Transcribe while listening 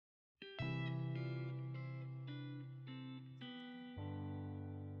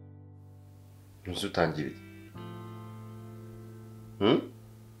Ntuzutangira.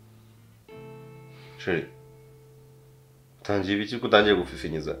 Sheri. Tangiye ibiki kutangiye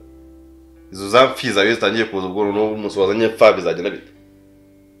gufifinyiza. Izo zamfiza wese tangiye kuza ubwo no umunsi wazanye pfa bizagenda bite.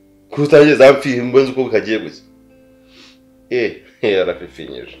 Kutangiye zamfi mbonze uko bikagiye gusa.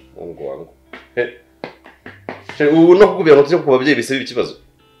 Arafifinyeje ngo wangu. Sheri ubu no kukubira ngo tujye kubabyeyi bise ibikibazo.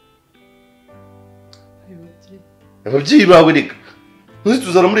 Ababyeyi bawe reka.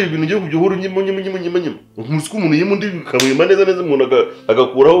 Ntuzituzana muri ibintu ngiye kubyuhura nyimo. Umusiko umuntu yimo ndi bikabuyema neza umuntu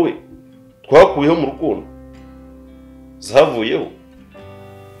agakuraho we. Twakuyeho mu rukundo. Zavuyeho.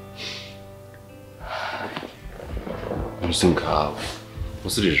 Musingaho.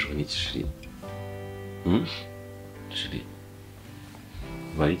 Musurijwe n'iki shiri. Shiri.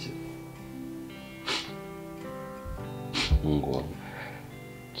 Bayike. Ngo.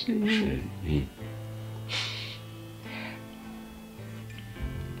 Shiri.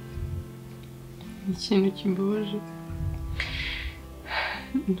 Ikintu kimbabaje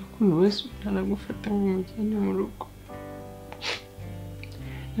ndakumva wese ntanagufata nk'umujyane mu rugo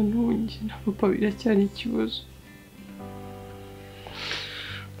nanubu njye na papa biracyari ikibazo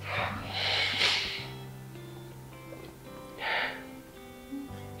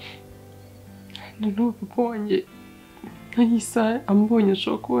nanubu papa wanjye nk'isaha ambonye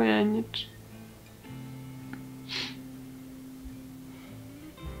ashobora kuba yanyica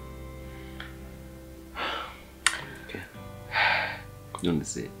none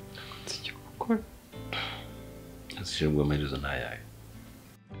se icyo gukora ashyirwa amaherezo ntayayo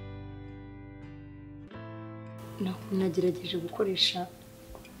nagerageje gukoresha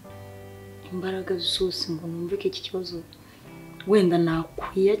imbaraga zose ngo numve ko iki kibazo wenda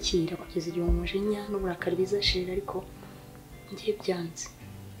nakwiyakira kugeza igihe umujinya n'uburakari bizashirira ariko ngiye byanze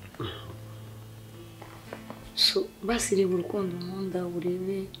so basi reba urukundo nkunda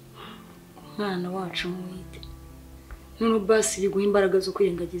urebe umwana wacu mwite none basi biguha imbaraga zo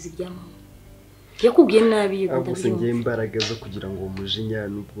kwirengagiza ibya mama yakubwiye nabi ndabyumva gusa ngiye imbaraga zo kugira ngo umujinya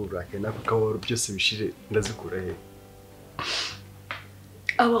n'ubwurake nako kaworo byose bishire ndazikura he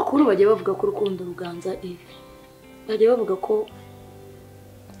abakuru bajya bavuga ko urukundo ruganza ivi bajya bavuga ko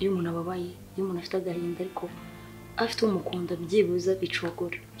iyo umuntu ababaye iyo umuntu afite agahinda ariko afite umukunda byibuza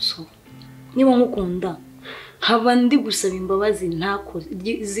bicogora so niba nkukunda haba ndi gusaba imbabazi ntakoze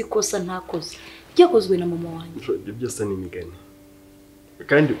zikosa ntakoze byakozwe na mama wanjye ibyo byose ni imigani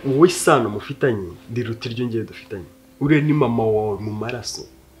kandi wowe isano mufitanye ndiruta iryo ngiye dufitanye uriya ni mama wawe mu maraso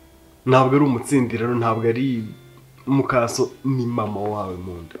ntabwo ari umutsindirano ntabwo ari mukaso ni mama wawe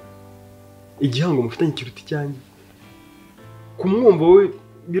mu nda igihango mufitanye kiruta icyanjye kumwumva we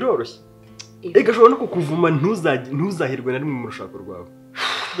biroroshye gashobora no kukuvuma ntuzahirwe na rimwe mu rushako rwawe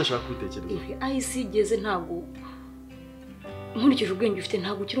udashaka kubitekereza ahise igeze ntabwo nkurikije ubwenge ufite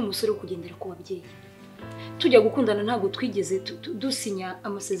ntabwo ukiri umusore wo kugendera ku babyeyi tujya gukundana ntabwo twigeze dusinya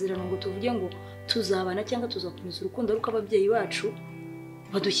amasezerano ngo tuvuge ngo tuzabana cyangwa tuzakomeza urukundo ariko ababyeyi bacu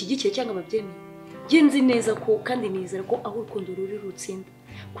badushyigikiye cyangwa babyemeye nzi neza ko kandi nizera ko aho urukundo ruri rutsinda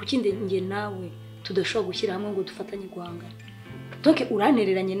kuki njye nawe tudashobora gushyira hamwe ngo dufatanye guhangana donc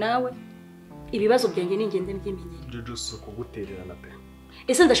urantereranye nawe ibibazo byanjye n'ingende mbyimenyera Regis kugutererana pe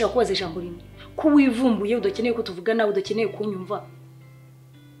ese ndashaka kubaza ijambo rimwe ko wivumbuye udakeneye ko tuvuga nawe udakeneye kunyumva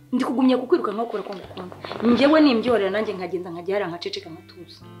ndi kugumya kukwiruka nkakora ko ngukunda njyewe nimbyorera nanjye nkagenda nkajya nkaceceka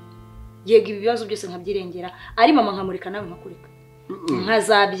nkatuza yego ibibazo byose nkabyirengera ari mama nkamureka nawe nkakureka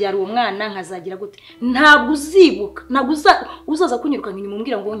nkazabyara uwo mwana nkazagira gute ntabwo uzibuka ntabwo uzaza kunyirukana inyuma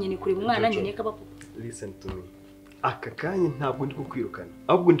umbwira ngo nyene kureba umwana nyene kabako listen to me aka kanya ntabwo ndi kukwirukana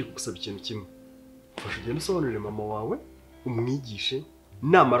ahubwo ndi kugusaba ikintu kimwe fasha ugende usobanurire mama wawe umwigishe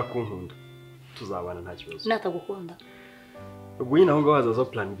namara kunkunda tuzabana nta kibazo natagukunda ubwo nyine aho ngaho hazaza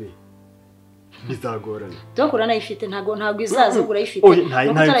plan B bizagorana dokora nayifite ntago izaza urayifite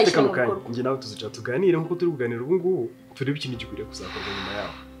nta kano kanya njye nawe tuzicara tuganire nkuko turi kuganira ubu ngubu turebe ikintu gikwiriye kuzakorwa nyuma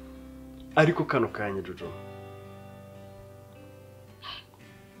yaho ariko kano kanya Jojo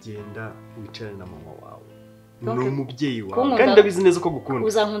genda wicarane na mama wawe ni umubyeyi wawe kandi ndabizi neza ko gukunda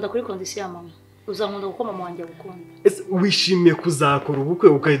uzankunda kuri condition ya mama uzankunda kuko mama wanjye agukunda ese wishimiye kuzakora ubukwe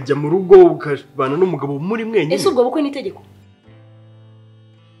ukajya mu rugo ukabana n'umugabo muri mwenyine ese ubwo bukwe n'itegeko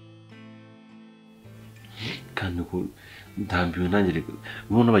kandi ko ndambiwe ntangire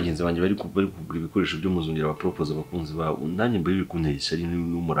ubona abagenzi banjye bari kugura ibikoresho byo muzongera aba propose abakunzi babo nanjye mbere bikuntesha ari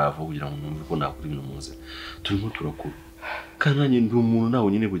n'umurava kugira ngo numve ko nakora ibintu muze turimo turakura kandi nanjye ndi umuntu nawe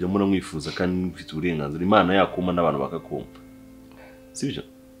nyine kujya mura mwifuza kandi mfite uburenganzira Imana yakuma n'abantu bakakumva sibyo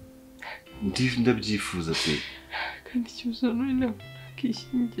ndabyifuza pe kandi ikibazo none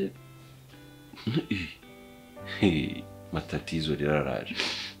nakishingira matatizo riraraje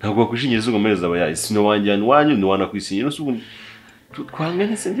ntabwo wakwishingiriza ugomereza abayaye sino wanjyana wanyu ni wanakwishingira n'usubu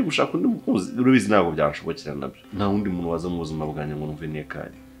twangane se nje gushaka undi mukunzi urubizi ntabwo byanshobokera nabyo nta wundi muntu waza mu buzima bwanjye ngo numve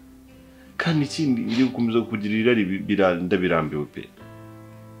nekanye kandi ikindi ngiye gukomeza kugira irari ndabirambiwe pe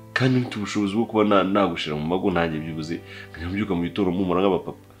kandi mfite ubushobozi bwo kuba nagushira mu mago ntange byubuze nkanyambyuka mu bitoro mu muranga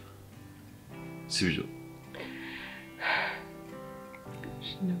abapapa sibyo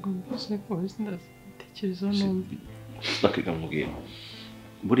sinagomba ko ndatekereza numbi bakega mubwira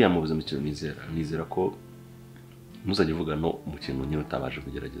buriya mu buzima cyo nizera ko muzajya uvuga no mu kintu nyine utabaje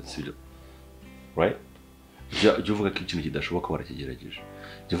kugerageza sibyo right jya uvuga ko ikintu kidashoboka warakigerageje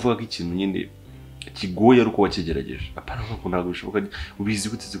jya uvuga ko ikintu nyine kigoye ari uko wakigerageje apana nko ntabwo bishoboka ubizi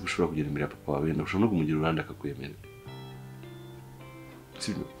guteze gushobora kugera imbere ya papa wawe ushobora no kumugira uranda akakwemera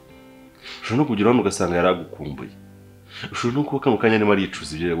sibyo ushobora no kugira uranda ugasanga yaragukumbuye ushobora no kuba kano kanya arimo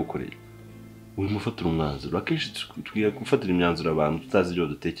aricuza ibyo yagukoreye wimufatira umwanzuro akenshi twiye gufatira imyanzuro abantu tutazi ibyo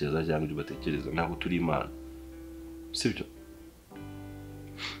dutekereza cyangwa ibyo batekereza ntabwo turi imana sibyo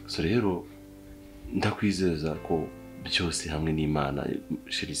so rero ndakwizeza ko byose hamwe n'Imana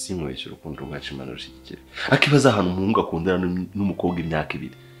shiri sinkwesha urukundo rwacu Imana rushigikira akibaza ahantu umuhungu akundana n'umukobwa imyaka 2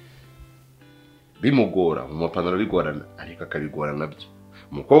 bimugora mu mapantaro bigorana ariko akabigorana nabyo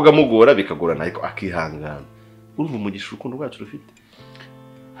umukobwa amugora bikagorana ariko akihangana urumva umugisha urukundo rwacu rufite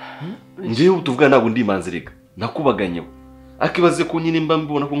ngiye tuvuga ntabwo ndi manzirika nakubaganyeho akibaze ko nyine mba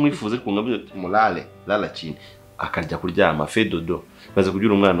mbibona ko mwifuza ariko ngabyo lala chini akarya kuryama fedodo baza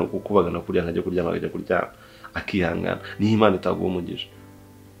kugira umwana ukubagana kurya nkajya kuryama akajya kuryama akihangana ni Imana itaguha umugisha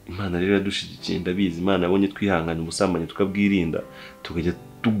Imana rero yadushigikiye ndabizi Imana yabonye twihangana umusambanye tukabwirinda tukajya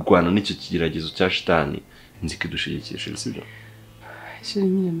tugwana n'icyo kigeragezo cya shitani nzi ko dushigikisha sibyo shiri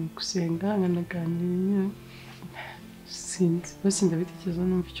nyine mu gusenga nkanaganira sinzi basi ndabitekereza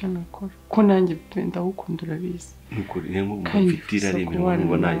numva icyo nakora ko nanjye ndawukunda urabizi nukuri rero mfitira ari imirimo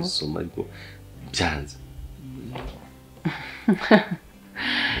ngo nayisoma ariko byanze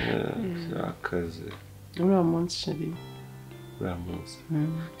akaze uriya munsi shari uriya munsi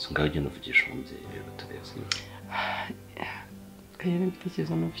so ngaho ugenda uvugisha umubyeyi rero tureze kayere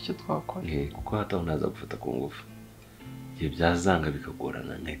bitekereza numva icyo twakora kuko hataho ntaza gufata ku ngufu igihe byazanga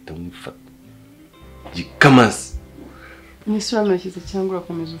bikagorana nkahita mufata gikamaze nisura nashyize cyangwa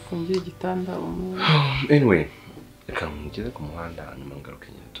urakomeza ufungire igitanda umuntu anyway reka mugeze ku muhanda hanyuma ngaruke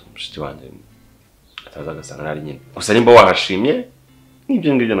nyine tumushiki wanjye ataza agasanga ari nyine gusa nimba wahashimye n'ibyo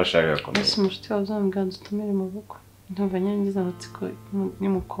ngibyo nashakaga ko ese umushiti wawe uzamubwanza utumire mu bukwe ndumva nyangiza amatsiko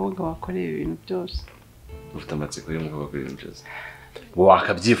n'umukobwa wakoreye ibintu byose ufite amatsiko y'umukobwa wakoreye ibintu byose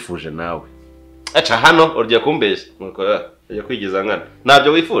wakabyifuje nawe aca hano urya kumbeshya nuko ajya kwigiza nkana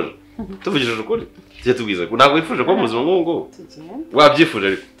ntabyo wifuje tuvugishije ukuri tujye tubwiza ko ntabwo wifuje ko mu buzima nk'ubwo wabyifuje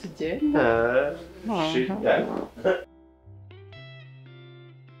ariko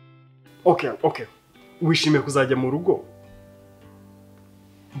okay wishimiye kuzajya mu rugo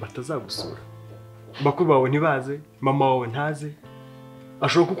batazagusura bakuru bawe ntibaze mama wawe ntaze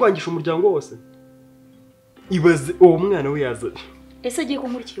ashobora kukwangisha umuryango wose ibaze uwo mwana we yazanye ese agiye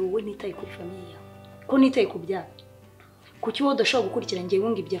kunkurikira wowe nitaye kuri famiye yawe ko nitaye ku byabo kuki wowe udashobora gukurikira ngiye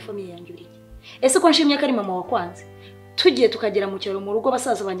wunga ibya famiye yanjye uri ese ko nshimye ko ari mama wakwanze tugiye tukagera mu cyaro mu rugo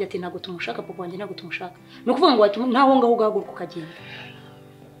basaza banjye ati ntago tumushaka papa wanjye ntago tumushaka no kuvuga ngo ntaho ngaho ugahaguruka ukagenda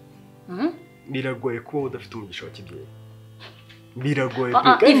biragoye kuba udafite umugisha wa kibyeyi biragoye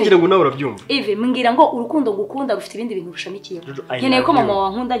kandi ngira ngo nawe urabyumva Ive mbwira ngo urukundo ngukunda rufite ibindi bintu rushamikiye nkeneye ko mama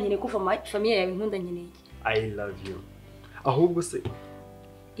wankunda nkeneye ko famiye yawe nkunda nkeneye I love you ahubwo se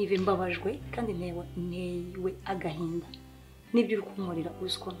Ive mbabajwe kandi newe agahinda nibyo uri kunkorera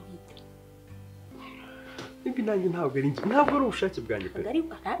uzi ko ntwite ibi nanjye ntabwo ari ubushake bwanjye pe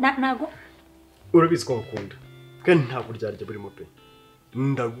ntabwo urabizi ko ngukunda kandi ntabwo ryarya burimo pe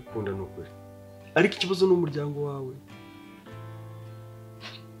ndagukunda n'ukuri ariko ikibazo n'umuryango wawe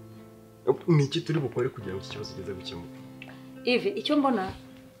ni iki turi bukore kugira ngo iki kibazo kize gukemuka Ive icyo mbona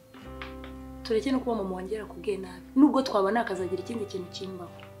tureke no kuba mama wongera kubwiye nabi nubwo twabana akazagira ikindi kintu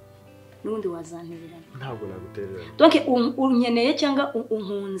kimbaho n'undi wazantererana ntabwo nagutererana donc unyeneye cyangwa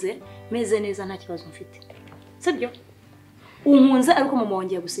unkunze meze neza nta kibazo mfite sibyo unkunze ariko mama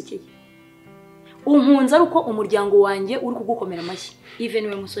wanjye yagusekeye unkunze ariko umuryango wanjye uri kugukomera amashyi Ive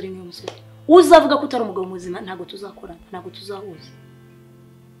niwe musore uzavuga ko utari umugabo muzima ntago tuzakorana ntago tuzahuza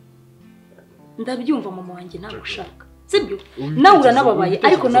ndabyumva mama wanjye nagushaka sibyo nawe uranababaye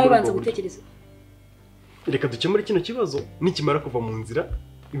ariko nawe banza gutekereza reka dukemure kino kibazo nikimara kuva mu nzira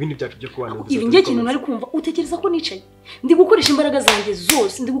ibindi byacu byo kubana ibi ngiye kintu nari kumva utekereza ko nicaye ndi gukoresha imbaraga zanjye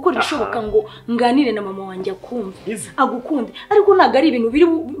zose ndi gukora ibishoboka ngo nganire na mama wanjye akumve agukunde ariko ntago ari ibintu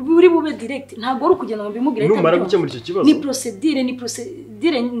biri bube direct ntago ari ukugenda ngo mbimubwire numara gukemura icyo kibazo ni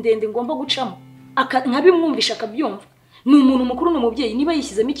procedure ndende ngomba gucamo nkabimwumvisha akabyumva ni umuntu mukuru n'umubyeyi niba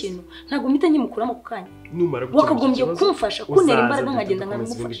yishyizemo ikintu ntago mpita nyimukuramo ku kanya wakagombye kumfasha kuntera imbaraga nkagenda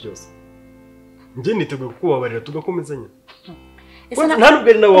nkabimufasha njye niteguye kukubabarira tugakomezanya ntabwo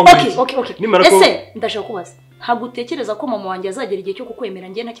ari nawe wambaye ese ndashaka kubaza ntabwo utekereza ko mama wanjye azagera igihe cyo kukwemera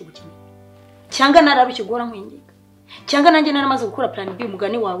njye ntakigukeneye cyangwa nararushye guhora nkwinginga cyangwa nanjye naramaze gukora plan B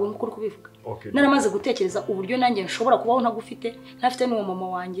umugani wawe nk'uko uri kubivuga naramaze gutekereza uburyo nanjye nshobora kubaho ntagufite ntafite n'uwo mama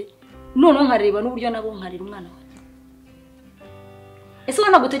wanjye noneho nkareba n'uburyo nabo nkarira umwana wanjye ese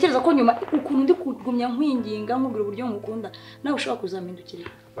wana gutekereza ko nyuma ukuntu ndi kugumya nkwinginga nkubwira uburyo ngukunda nawe ushobora kuzamindukira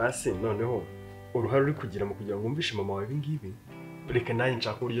basi noneho uruhare uri kugira mu kugira ngo umvishe mama wawe ibingibi reka nanjye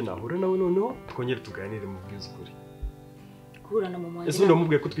nshaka uburyo nahura nawe noneho twongere tuganire mu bwizukuri guhura na mama wanjye ese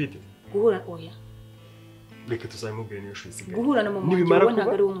ndamubwiye ko twite guhura oya reka tuzabimubwire niyo shuri isigaye guhura na mama wanjye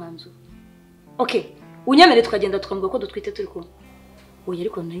ntabwo ari umwanzuro okay unyemere tukagenda tukamubwira ko dutwite turi kumwe oya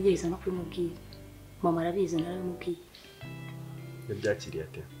ariko ntigeze no kubimubwira mama arabizi narabimubwiye yabyakiriye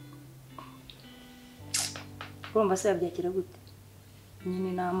ate urumva se yabyakira gute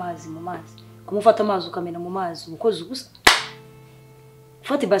nyine n'amazi mu mazi kumufata amazi ukamena mu mazi ukoze ubusa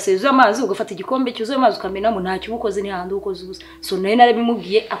ufata ibase yuzuye amazi ugafata igikombe cyuzuye amazi ukamenamo ntacyo ubukoze ni handi ukoze ubusa so nayo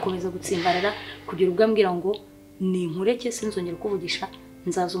narabimubwiye akomeza gutsimbarara kugira ubwo ambwira ngo ni nkureke sinzongera kuvugisha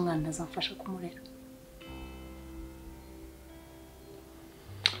nzaza umwana azamfasha kumurera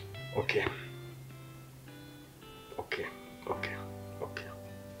okay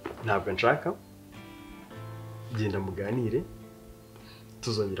ntabwo nshaka genda muganire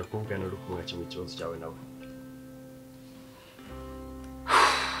tuzongera kuvugana uri kumwakemura ikibazo cyawe nawe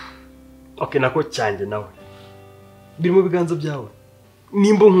nako cyanjye nawe biri mu biganza byawe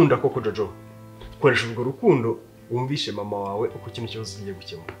nimba nkunda koko Jojo koresha urwo rukundo wumvishe mama wawe uko kino kibazo kigiye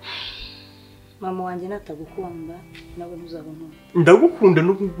gukemura mama wanjye natagukunda nawe ntuzabona ndagukunda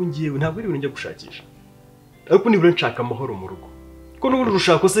n'ubwo ngiyewe ntabwo ari ibintu njya gushakisha ariko nibura nshaka amahoro mu rugo ko n'ubundi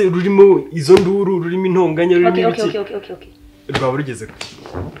urushako se rurimo izo nduru rurimo intonganya rurimo ibiki rwaba rugeze ku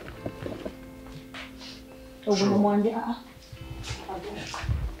ubu mama wanjye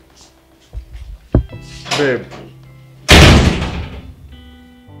babe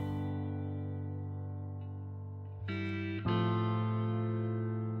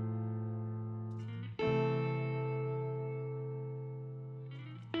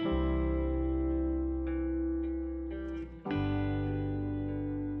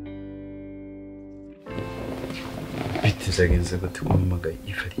bitizagenze gute kumamagaye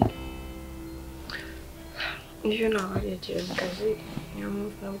ifari niyo nawe yagiye mu kazi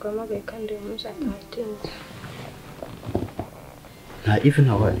ntabwo amagaye kandi uyu munsi atatinze nta ivi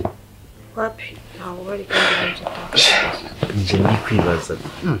ntawe ari wapi ntawe bari kandi uyu munsi atatinze nje ni kwibaza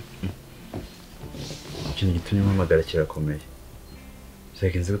ikintu gitumye mpamagara kirakomeye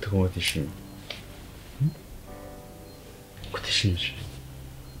byagenze gute ko mutishimye kutishimye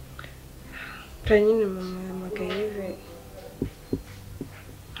nyine mama yamagaye ive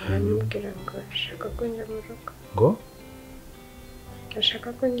aramubwira ngo ashaka ko njya mu rugo ngo ashaka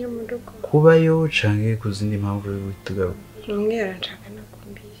ko njya mu rugo kubayo canke ku zindi mpamvu y'ubutugabo umwe arashaka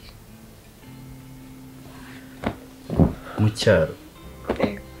nakumbiye mu cyaro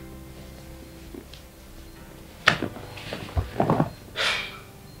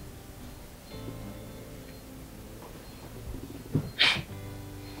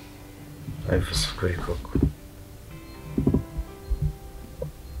bivuze ukuri koko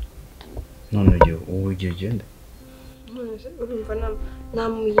none ugiye ugenda urumva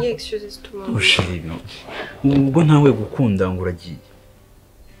namuye excuse zituma ushirino ubwo ntawe gukunda ngo uragiye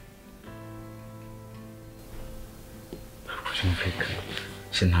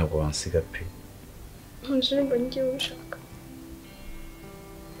se ntabwo wansiga pe ntushimba ngiye ushaka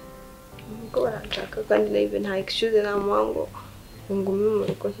ubwo baranshaka kandi nawe nta excuse namuha ngo ngume mu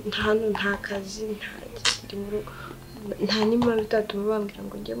rugo nta kazi ndi mu rugo nta n'impamvu itatuma bambwira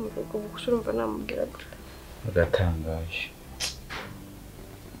ngo njye mu rugo gusa urumva namubwira gute agatangaje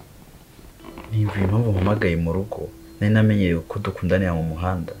nimba impamvu mpamagaye mu rugo nari namenyeye ko dukundanira mu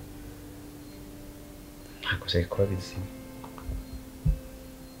muhanda ntabwo byari kuba bizima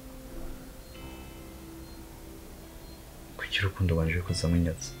kuki urukundo banje kuzamo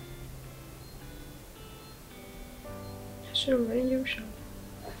inyatsi urumva ari njye ushaka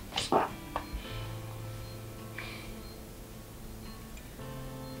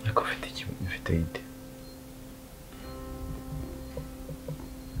ariko ufite ide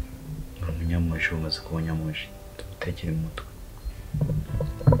nyamushi umaze kuba nyamushi utekere mu mutwe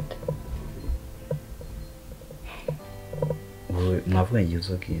mwavuga igihe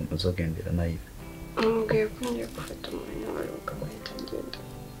uzogendera nayo umubwiye ko ngiye gufata umwanya wari ukamahita ngenda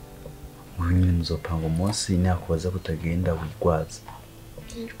ubu nyine muzopanga umunsi nakubaza kutagenda wigwaza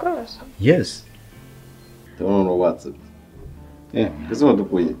yitwaza yes no WhatsApp ese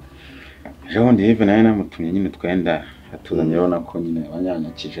wadukuye ejo ndi hivi nawe namutumye nyine twenda atuzanye urabona ko nyine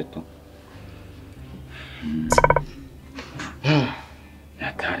abanyanyakije tu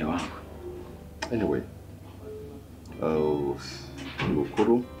yatari wangu anyway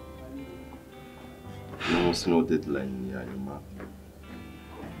bukuru n'umunsi no deadline ya nyuma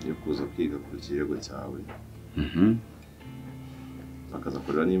yo kuza kwiga ku kirego cyawe bakaza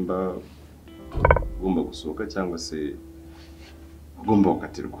kureba nimba ugomba gusohoka cyangwa se ugomba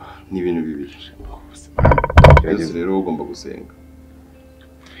gukatirwa n'ibintu bibiri rero ugomba gusenga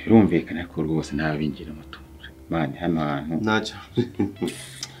birumvikana ko rwose ntabingira amatuje mani hano hantu ntacyo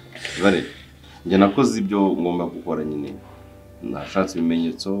bare njye nakoze ibyo ngomba gukora nyine nashatse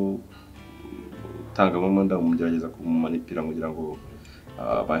ibimenyetso utangamo amanda umugerageza kumumanipira kugira ngo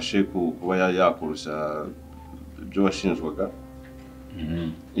abashe kuba yakurusha ibyo washinjwaga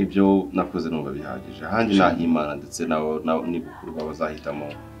ibyo nakoze numva bihagije ahandi nahimana ndetse nabo nibukuru bazahitamo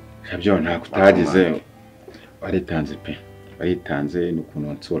byo nta kutagize baritanze pe baritanze n'ukuntu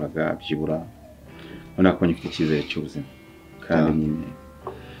wansuraga byibura ubona ko nyifite icyizere cy'ubuzima kandi nyine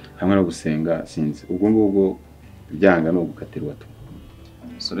hamwe no gusenga sinzi ubwo ngubwo byanga no gukatirwa tu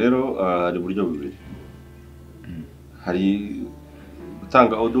so rero hari uburyo bubiri hari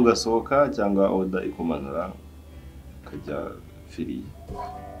gutanga oda ugasohoka cyangwa oda ikumanura ukajya firi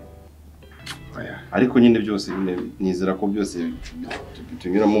ariko nyine byose nizera ko byose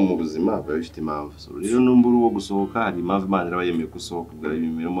tunyuramo mu buzima biba bifite impamvu so rero numbura uwo gusohoka hari impamvu Imana iraba yemeye gusohoka ubwo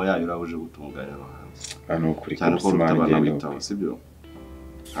imirimo yayo iraje gutunganya hano kuri cyane ko rutabana witaho sibyo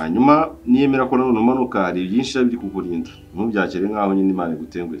hanyuma niyemera ko none umanuka hari byinshi biri kukurinda ntubyakire nkaho nyine Imana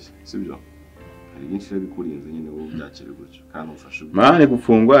igutenguye sibyo hari byinshi bikurinze nyine wowe byakire gutyo kandi ufashe Imana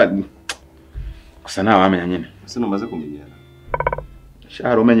gufungwa gusa nta wamenya nyine ese numaze kumenyera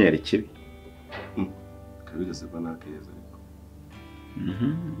shara umenyera ikibi kabigase kwa nakeza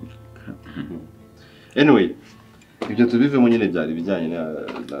anyway ibyo tubivemo nyine byari bijyanye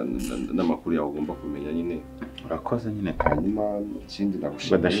n'amakuru yawe ugomba kumenya nyine urakoze nyine hanyuma ikindi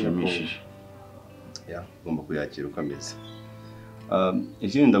nagushimira badashimishije ugomba kuyakira uko ameze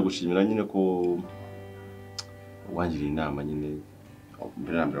ikindi ndagushimira nyine ko wangiriye inama nyine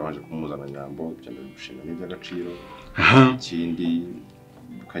mbere na mbere waje kumuzana Nyambo cyane gushimira n'iby'agaciro ikindi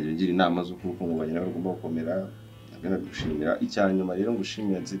ukagira ugira inama zo kuko mubanye nawe ugomba gukomera ndagushimira icyanyuma rero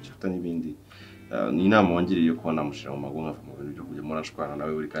ngushimira nzicyo n'ibindi ni inama wangiriye ko namushira mu mago nkafa mu bintu byo kujya murashwana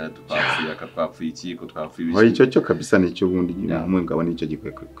nawe buri kanya twapfuye akatwapfuye ikiko twapfuye ibiki icyo cyo kabisa nicyo bundi umugabo nicyo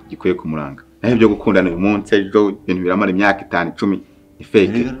gikwiye kumuranga naho byo gukundana uyu munsi ejo ibintu biramara imyaka 5 10 ni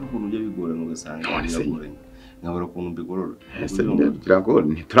fake rero ukuntu byo bigorana ugasanga biragoranye nkabara ukuntu mbigorora ese biragora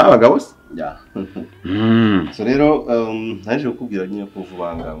ntiturabagabo se so rero naje kukubwira nyine ko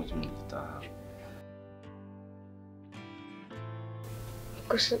vubanga mu kintu gitaha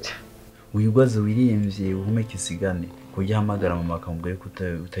wibaze wiriyemvye uhumeka isigane kujya hamagara mu makamubwire ko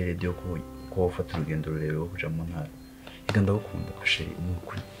utari radio ko ufata urugendo rurerure rwo kuja mu ntara ega ndagukunda asheri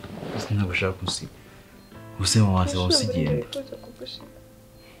umukuri gusa ntabwo ushaka kunsiga ubuzima wanjye wawusigenda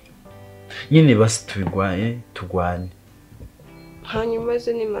nyine basi tugwane hanyuma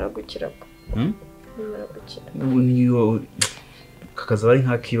ze nimara gukira ko nimara gukira niyo kakaza bari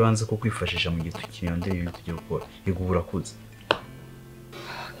nk'akibanze ko kwifashisha mu gihe tukiyondera ibintu tugiye gukora yego burakuze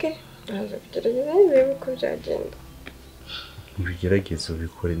okay naza kugerageza niba uko byagenda ubigerageze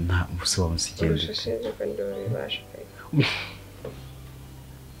ubikore nta busa wamusigenda ushashije kandi ubibasha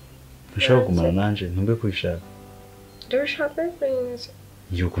ushaka kumara nanje ntumbe kwishaka ndabishaka neza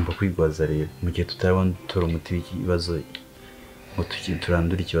iyo ugomba kwigwaza rero mu gihe tutarabona tora umuti w'ikibazo ngo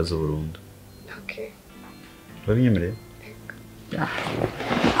turandure ikibazo burundu okay babinyemereye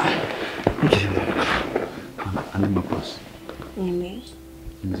andi makosa nyemeye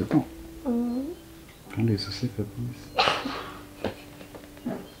nzi ko kandi isose kabisa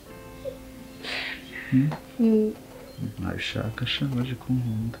nabishaka sha baje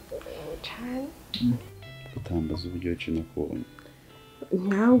kunkunda cyane utambaza uburyo cyo kubona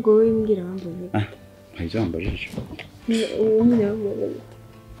ntabwo wimbwira bambaye ntabyambajije ubundi bambaye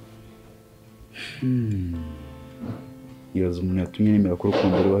ibaze umuntu yatumye nemera ko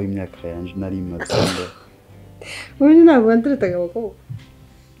urukundo rubaho imyaka yanje nari imaze ubundi ntabwo wanteretaga abakobwa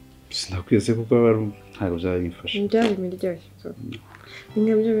sinakwiye kuko ntabwo byari bimfasha byari biryoshye ni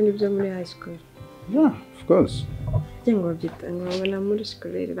nka byo bintu byo muri high school Yeah, of course. Cyangwa babyita nkabona muri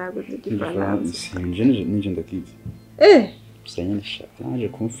scolaire ntabwo n'igifaransa. Sinje ndakizi. Gusa nyine shaka naje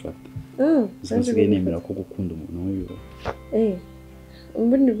kumfata. Sinsigaye nemera ko gukunda umuntu w'uyu.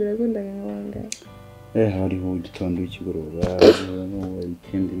 Ubundi birakundaga nk'abanga. Hariho igitondo cy'ikigoroba, no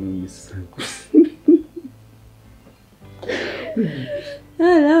weekend n'imisa.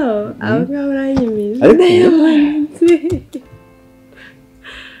 Hello, abagabo uranyemeza.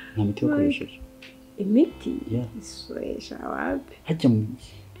 Nta miti wakoresheje? Imiti? Isoresha wapi? Hajya mu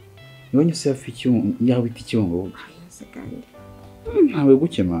nibonye se hafi yaho biti cyongo. Ayose kandi. Ntawe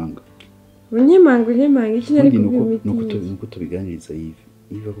gukemanga. Unyemanga iki nari kubimiti. Nuko tubiganiriza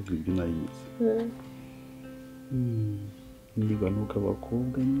yiva ko ibyo nari nzi. Ndiga nuko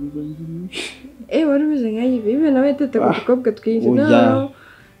abakobwa niba ngiri. Wari umeze nkayibe ibe nawe tete ku dukobwa twinshi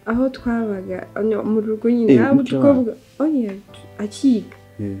aho twabaga mu rugo nyine abo dukobwa akiga.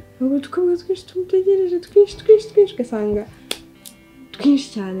 Ubu dukobwa twinshi tumutegereje twinshi ugasanga twinshi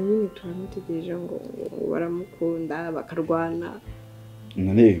cyane nyine turamutegereje ngo baramukunda bakarwana.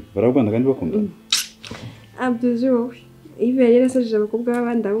 None barabana kandi bakundana. Abduzi wowe ibe yarasajije abakobwa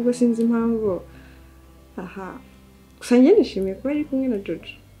b'abandi ahubwo sinzi impamvu. Gusa njye nishimiye kuba ari kumwe na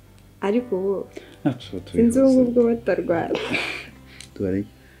Jojo ariko bo sinzi ubwo batarwara. Tuari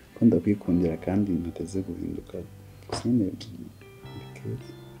ko ndakwikundira kandi nateze guhinduka. Sine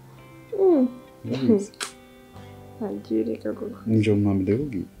Agireka gogo. Njo mpambe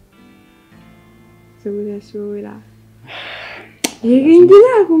ndakubwiye. Sebura.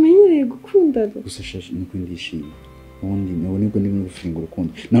 Ngira kumenyereye gukundana. Gusa shashi nuko ndishimye. Ubundi nabone ko ndimo gufinga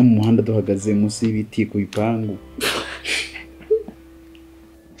urukundo. Na mu muhanda duhagaze munsi y'ibiti ku ipangu.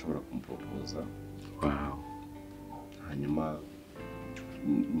 Nshobora kumpropoza. Wow. Hanyuma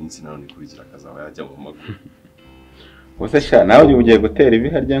iminsi nawe nikurikira akazaba yajya mu maguru. Wose sha nawe ugiye gutera ibi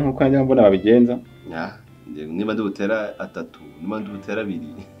harya nkuko njya mbona babigenza. Niba ndi butera 3, niba ndi butera 2.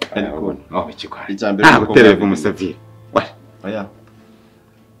 Ariko ikikwari. Icyambere cyo gutera ku musavire. Oya.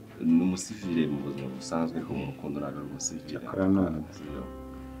 Numusivire mu buzima busanzwe ko mu rukundo naga umusivire.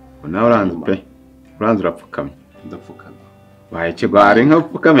 Nawe uranze pe. Uranze urapfukamye. Ndapfukamye. Waye kigwari nka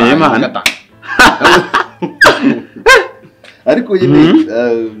upfukamiye Imana. Ariko nyine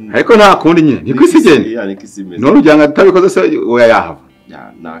ariko nta kundi nyine niko isigene. None ujyanga atabikoze se oya yahava.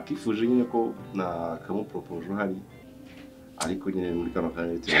 Nakifuje nyine ko nakamupropoje hari ariko nyine muri kano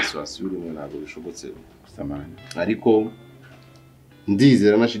kanya situation urimo ntabwo bishobotse gusamana. Ariko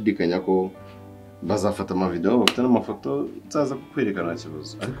ndizera nashidikanya ko bazafata ama video bafite n'amafoto nzaza kukwerekana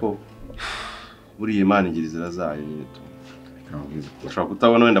kibazo ariko buriye Imana ingiriza zayo nyine tu. Ushaka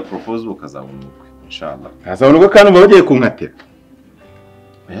kutabona wenda propose ukazabona ubukwe inshallah. Azabona ubwo kandi bagiye kunkatira.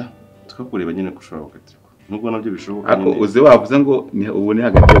 Tukakureba nyine kushobora gukatirwa. Nubwo nabyo bishoboka nyine. Ako uzi wavuze ngo ubu ni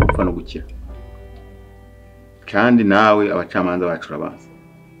hagati yo gupfa no gukira. Kandi nawe abacamanza bacu rabaza.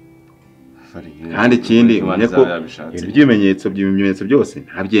 Kandi ikindi umenye ko ibimenyetso byose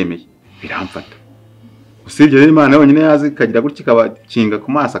ntabyemeye biramfata. Usibye rero Imana yonyine yazi kagira gutya kabakinga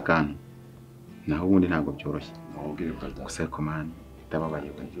ku maso akantu. Naho ubundi ntabwo byoroshye. Nabwire ko gusa komana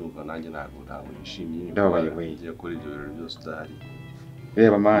ndababaye byumva nanjye ntabwo nishimiye. Ndababaye ngiye gukora ibyo birori byose udahari.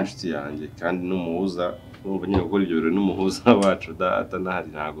 Reba manshi yanjye kandi n'umuhuza urumva nyine gukora ibyo birori n'umuhuza wacu atanahari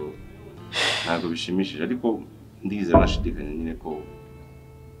ntabwo bishimishije ariko ndizera nashidikanya nyine ko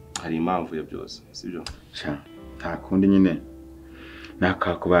hari impamvu ya byose sibyo. Nta kundi nyine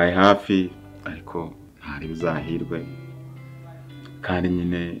nakakubaye hafi ariko ntari bizahirwe kandi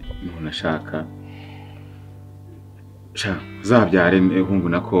nyine umuntu ashaka uzabyare hungu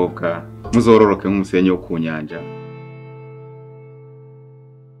na kobwa muzororoke nk'umusenyi wo ku nyanja.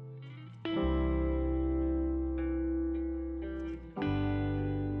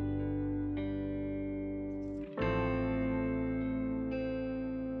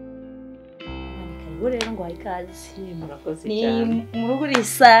 Rero ngo ayikazi murakoze cyane. Mu rugo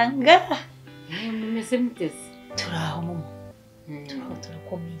risanga mumeze muteze. Turaho mu.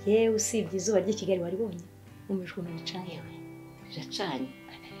 Turakomeye usibye izuba ry'i Kigali waribonye. Umujwe n'icanye. Riracanye.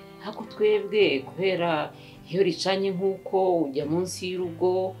 Hako twebwe kubera iyo ricanye nkuko ujya munsi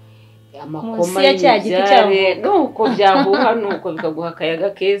y'urugo amakoma y'igiti nuko byahuha nuko bikaguha akayaga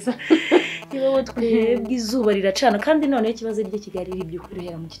keza. Iwowe twebwe izuba riracana kandi none ikibazo ry'i Kigali ribyo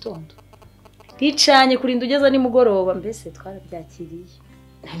kurihera mu gitondo. Ricanye kurinda ugeza nimugoroba mbese twarabyakiriye.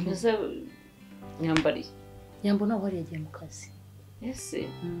 Ntameze nyambari. Nyambo naho yagiye mu kazi. Ese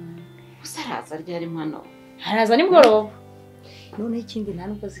usaraza ryari mwana. Haraza nimugoroba. None ikindi nta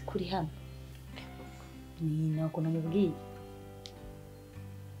nubwo zikuri hano. Ni nako namubwiye.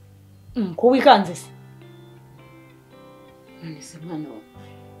 Ko wikanze se. None se mwana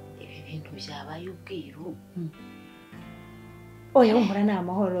ibi ibintu byabaye ubwiru oya humura ni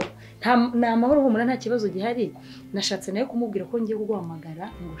amahoro ni amahoro humura nta kibazo gihari nashatse nayo kumubwira ko ngiye kuguhamagara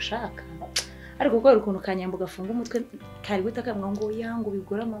ngo ushaka ariko kubera ukuntu Kanyambo gafunga umutwe kari guhita kamwa ngo yango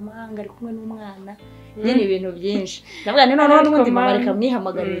bigora mama ngo ari kumwe n'umwana nyine ibintu byinshi ndavuga ni none n'ubundi mama reka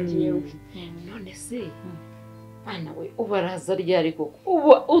mwihamagarire ngiyewe none se mwana we ubaraza ryari koko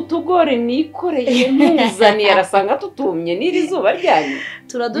ubu utugore nikoreye muzaniye arasanga tutumye n'iri zuba ryanye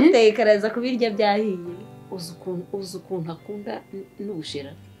turaduteka araza kubirya byahiye uzi ukuntu akunda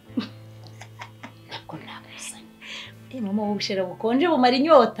n'ubushera ntabwo nabusanye mama ubushera bukonje bumara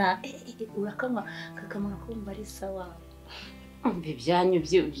inyota urakanywa kakamara kumva ari sawa umve byanyu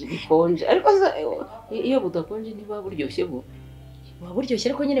bikonje ariko iyo budakonje ntiba buryoshye bwo buba buryoshye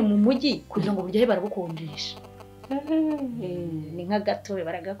ariko nyine mu mujyi kugira ngo buryohe barabukonjesha ni nka gatowe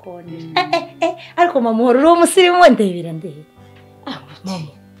baragakonjesha ariko mama uhora uri umusirimu ndebera ndebe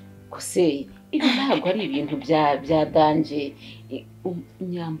mama kose ibi ntabwo ari ibintu bya danje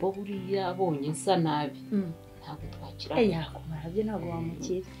Nyambo buriya abonye nsa nabi ntabwo twakira yakumara byo ntabwo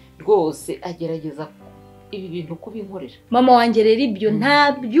wamukira rwose agerageza ibi bintu kubinkorera mama wanjye rero ibyo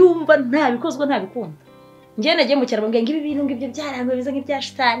ntabyumva ntabikozwa ntabikunda njye nagiye mu cyaro mbwira ngo ibi bintu ngibyo byarangwe biza nk'ibya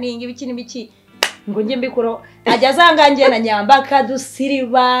shitani ngibiki n'ibiki ngo njye mbikoro ajya azangangiye na Nyamba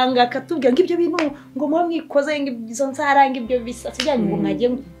akadusiribanga akatubwira ngo ibyo bintu ngo muba mwikoze izo nzara ngibyo bisa sijyanye ngo mwagiye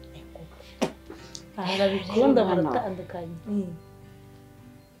barabikunda baratandukanye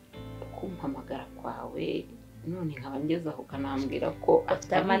kumpamagara kwawe none nkaba ngeze aho kanambwira ko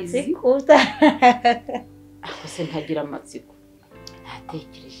afite amatsiko ako se ntagira amatsiko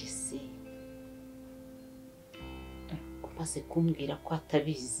natekereje se maze kumbwira ko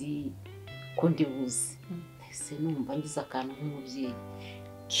atabizi ko ndibuze ese numva ngize akantu nk'umubyeyi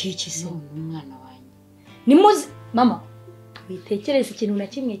kiki se umwana wanjye nimuzi mama witekereza ikintu na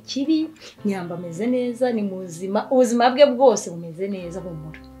kimwe kibi Nyamba ameze neza ni muzima ubuzima bwe bwose bumeze neza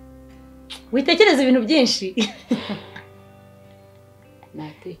humura witekereza ibintu byinshi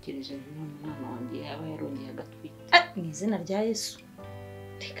natekereje none umwana wanjye yaba yarongeye agatwita mu izina rya Yesu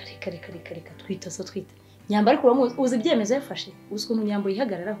reka twita so twita Nyamba ariko uzi ibyemezo yafashe uzi ukuntu Nyambo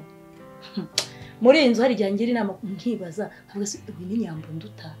yihagararaho muri iyi nzu hari igihe ngira inama nkibaza ntabwo se ubu ni Nyambo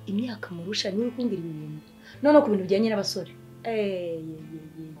nduta imyaka murusha niwe kumbwira ibi bintu none ku bintu bijyanye n'abasore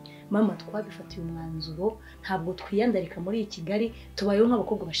mama twabifatiye umwanzuro ntabwo twiyandarika muri iyi Kigali tubayeho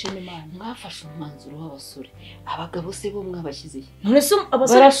nk'abakobwa bashima Imana mwafashe umwanzuro w'abasore abagabo se bo mwabashyizehe none se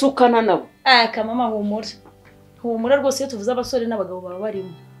abasore barashukana nabo mama humura rwose iyo tuvuze abasore n'abagabo baba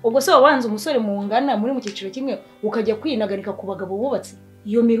barimo ubwo se wabanza umusore mungana muri mu cyiciro kimwe ukajya kwinaganika ku bagabo bubatse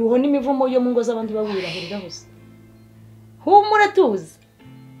iyo miruho n'imivumo yo mu ngo z'abandi babwirahurira hose humura tuzi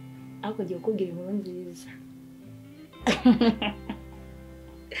ariko ngiye kukubwira inkuru nziza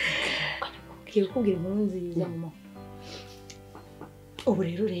ngiye kukubwira inkuru nziza mama ubu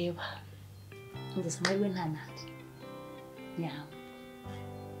rero ureba nzasa amahirwe nta nandi Nyambo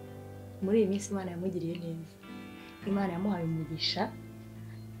muri iyi minsi Imana yamugiriye neza Imana yamuhaye umugisha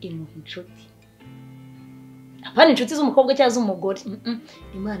imuha inshuti apana inshuti z'umukobwa cyangwa z'umugore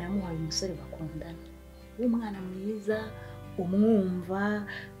Imana yamuhaye umusore bakundana w'umwana mwiza umwumva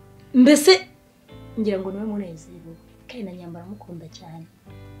mbese ngira ngo niwe munezero kandi na Nyamba aramukunda cyane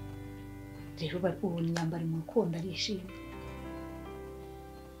rero ubu Nyamba ari mu rukundo arishimye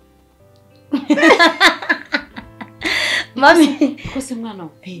mami kose mwana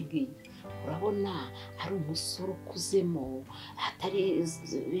we urabona ari umusore ukuzemo atari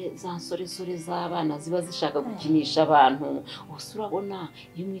za nsoresore z'abana ziba zishaka gukinisha abantu ubuse urabona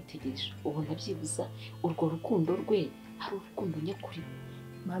iyo umwitegereje ubona byibuza urwo rukundo rwe ari urukundo nyakuri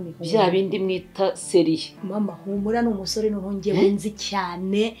mami bya bindi mwita seriye mama humura ni umusore nongewe nzi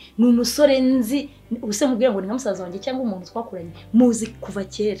cyane ni umusore nzi ubuse mubwira ngo ni nka musaza wanjye cyangwa umuntu twakuranye muzi kuva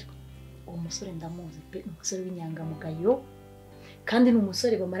kera uwo musore ndamuzi pe umusore w'inyangamugayo kandi ni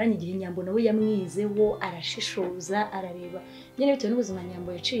umusore bamaranye igihe Nyambo nawe yamwizeho arashishoza arareba nyine bitewe n'ubuzima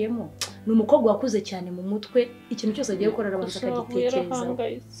Nyambo yaciyemo ni umukobwa wakuze cyane mu mutwe ikintu cyose agiye gukora arabanza akagitekerezaho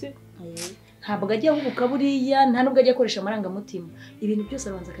ntabwo ajya ahubuka buriya nta nubwo ajya akoresha amarangamutima ibintu byose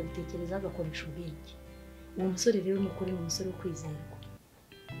arabanza akabitekerezaho agakoresha ubwenge uwo musore rero ni ukuri ni umusore wo kwizerwa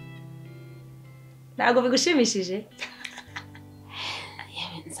ntabwo bigushimishije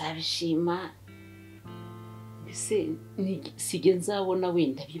yewe nzabishima mbese sijye nzabona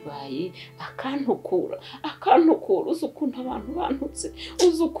wenda bibaye akantukura uzi ukuntu abantu bantutse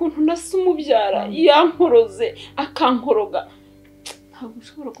uzi ukuntu nasa umubyara yankoroze akankoroga ntabwo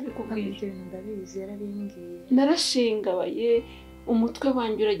ushobora kubikubwira ndabizi yarabimbwiye narashingabaye umutwe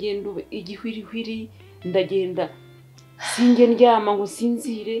wanjye uragenda ube igihwirihwiri ndagenda singe ndyama ngo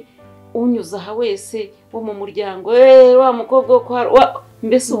sinzire unyuza aha wese wo mu muryango wa mukobwa wo kwa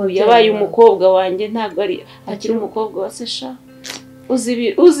mbese ubu yabaye umukobwa wanjye ntabwo ari akiri umukobwa wa sesha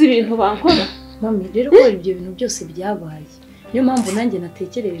uzi ibintu bankora mami rero ko ibyo bintu byose byabaye niyo mpamvu nanjye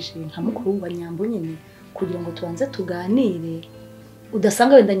natekereje nka mukuru wa Nyambo nyine kugira ngo tubanze tuganire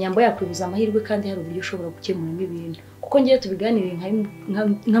udasanga wenda Nyambo yakwibuza amahirwe kandi hari uburyo ushobora gukemuramo ibintu kuko ngiye tubiganiriye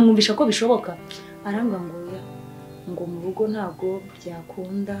nkamwumvisha ko bishoboka arambwa ngo mu rugo ntabwo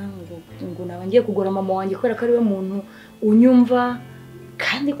byakunda ngo naba ngiye kugora mama wanjye kubera ko ari we muntu unyumva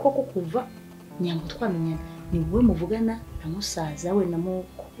kandi koko kuva Nyambo twamenyana ni wowe muvugana na musaza we na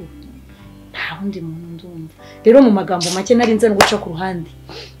mukuru nta wundi muntu ndumva rero mu magambo make nari nza no guca ku ruhande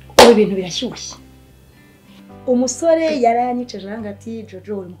ubu ibintu birashyushye umusore yaranyicaje ati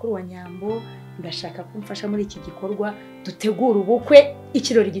Jojo uri mukuru wa Nyambo ndashaka kumfasha muri iki gikorwa dutegura ubukwe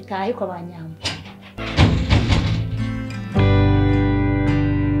ikirori gitahe kwa ba Nyambo